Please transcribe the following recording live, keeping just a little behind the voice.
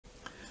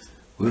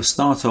We'll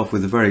start off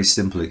with a very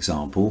simple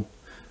example.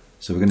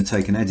 So we're going to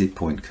take an edit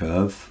point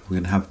curve. We're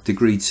going to have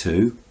degree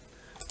 2.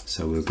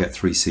 So we'll get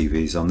 3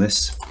 CVs on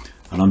this.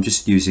 And I'm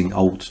just using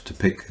Alt to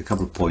pick a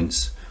couple of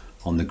points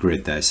on the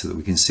grid there so that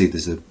we can see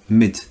there's a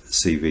mid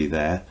CV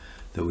there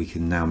that we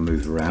can now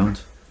move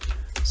around.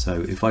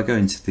 So if I go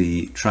into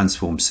the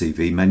transform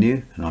CV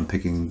menu and I'm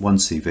picking one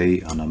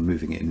CV and I'm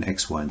moving it in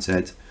X, Y and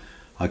Z,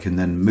 I can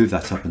then move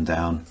that up and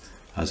down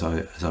as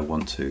I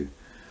want to.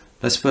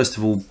 Let's first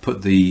of all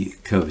put the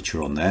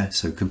curvature on there.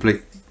 So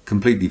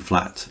completely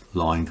flat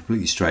line,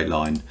 completely straight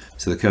line.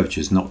 So the curvature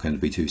is not going to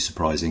be too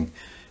surprising.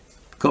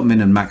 Got min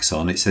and max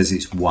on, it says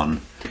it's 1,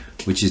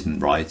 which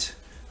isn't right.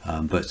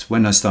 But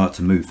when I start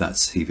to move that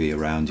CV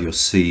around, you'll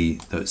see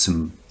that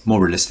some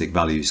more realistic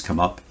values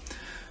come up.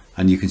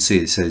 And you can see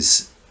it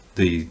says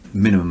the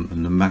minimum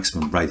and the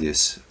maximum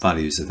radius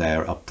values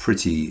are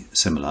pretty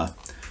similar.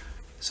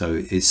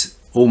 So it's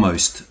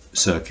almost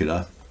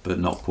circular, but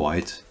not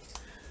quite,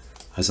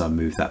 as I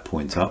move that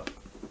point up.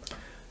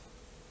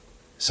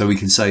 So we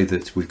can say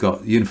that we've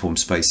got uniform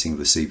spacing of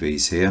the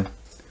CVs here,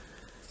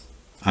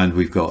 and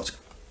we've got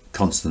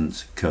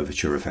constant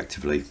curvature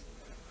effectively,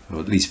 or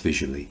at least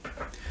visually.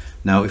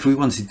 Now if we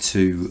wanted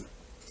to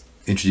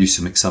introduce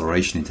some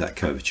acceleration into that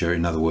curvature,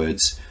 in other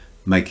words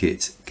make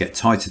it get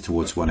tighter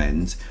towards one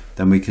end,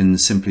 then we can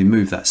simply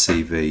move that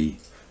CV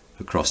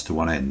across to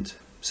one end.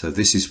 So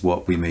this is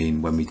what we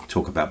mean when we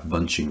talk about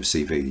bunching of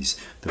CVs,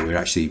 that we're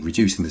actually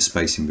reducing the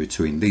spacing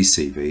between these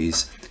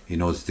CVs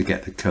in order to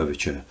get the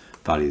curvature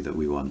value that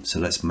we want. So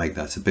let's make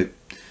that a bit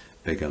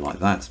bigger like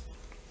that.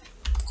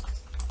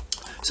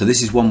 So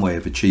this is one way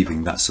of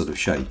achieving that sort of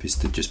shape, is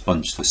to just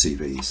bunch the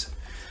CVs.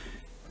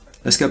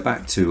 Let's go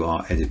back to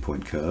our edit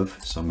point curve.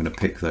 So I'm going to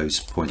pick those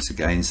points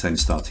again, same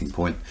starting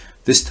point.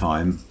 This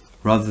time,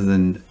 rather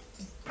than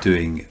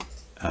doing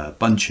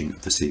bunching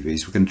of the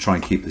CVs, we're going to try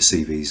and keep the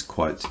CVs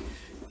quite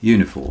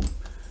uniform.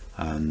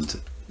 And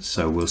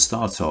so we'll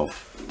start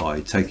off by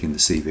taking the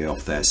CV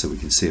off there so we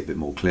can see a bit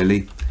more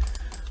clearly.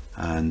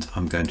 And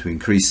I'm going to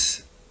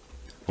increase,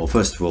 well,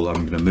 first of all,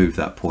 I'm going to move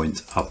that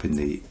point up in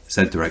the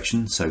Z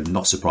direction. So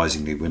not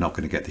surprisingly, we're not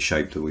going to get the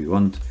shape that we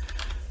want.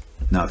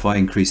 Now, if I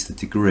increase the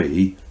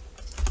degree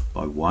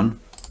by 1,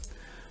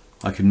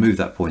 I can move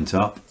that point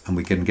up and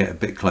we can get a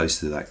bit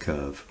closer to that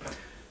curve.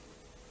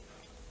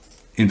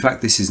 In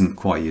fact, this isn't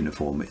quite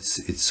uniform.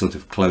 It's sort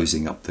of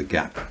closing up the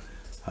gap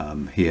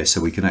here,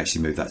 so we can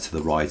actually move that to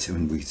the right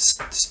and we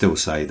still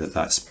say that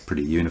that's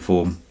pretty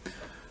uniform.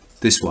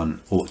 This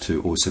one ought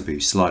to also be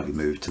slightly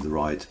moved to the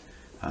right,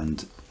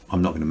 and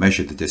I'm not going to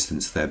measure the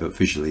distance there, but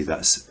visually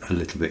that's a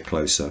little bit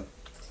closer.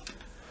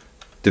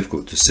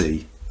 Difficult to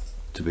see,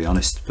 to be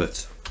honest,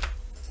 but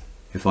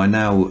if I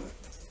now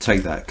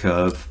take that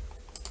curve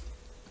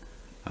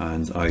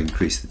and I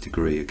increase the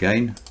degree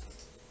again,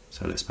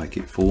 so let's make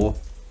it 4,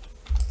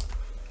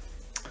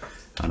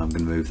 and I'm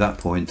going to move that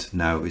point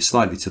now is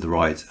slightly to the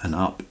right and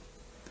up.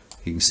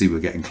 You can see we're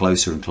getting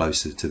closer and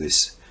closer to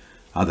this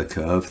other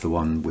curve, the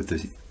one with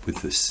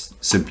the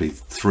simply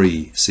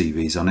 3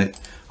 CVs on it.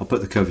 I'll put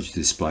the curvature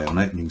display on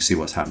it and you can see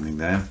what's happening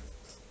there.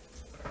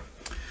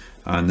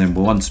 And then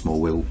once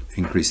more we'll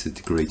increase the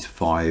degree to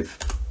 5.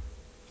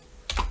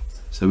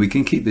 So we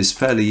can keep this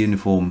fairly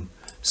uniform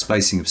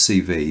spacing of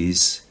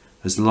CVs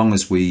as long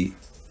as we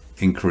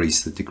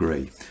increase the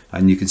degree.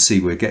 And you can see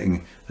we're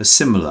getting a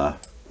similar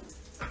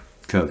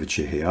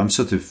curvature here. I'm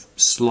sort of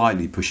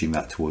slightly pushing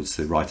that towards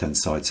the right hand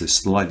side, so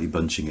slightly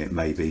bunching it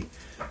maybe.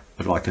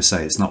 But like I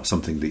say, it's not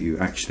something that you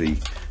actually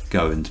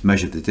go and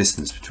measure the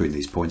distance between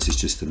these points.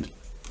 It's just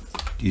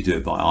you do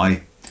it by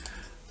eye.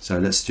 So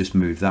let's just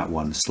move that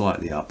one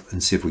slightly up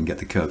and see if we can get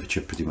the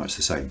curvature pretty much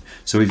the same.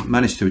 So we've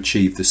managed to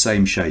achieve the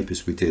same shape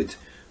as we did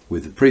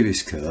with the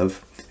previous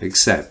curve,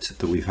 except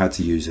that we've had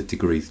to use a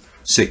degree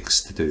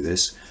 6 to do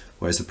this,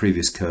 whereas the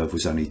previous curve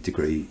was only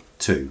degree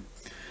 2.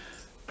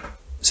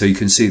 So you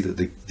can see that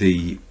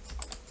the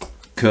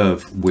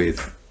curve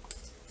with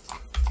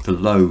the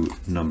low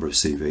number of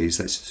CVs,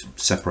 let's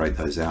separate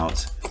those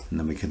out and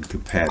then we can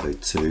compare the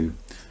two.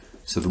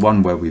 So the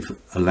one where we've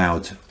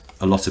allowed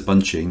a lot of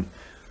bunching,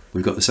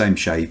 we've got the same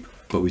shape,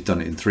 but we've done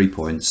it in 3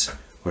 points,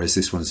 whereas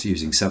this one's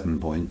using 7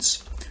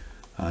 points.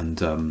 And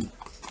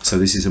so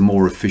this is a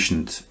more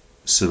efficient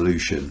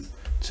solution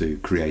to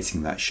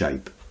creating that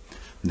shape.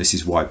 And this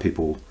is why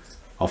people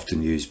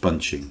often use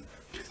bunching.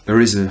 There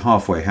is a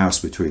halfway house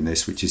between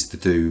this, which is to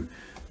do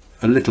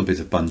a little bit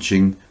of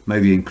bunching,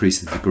 maybe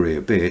increase the degree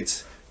a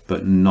bit,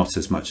 but not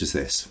as much as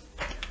this.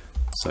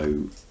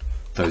 So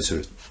those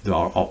are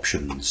our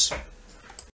options.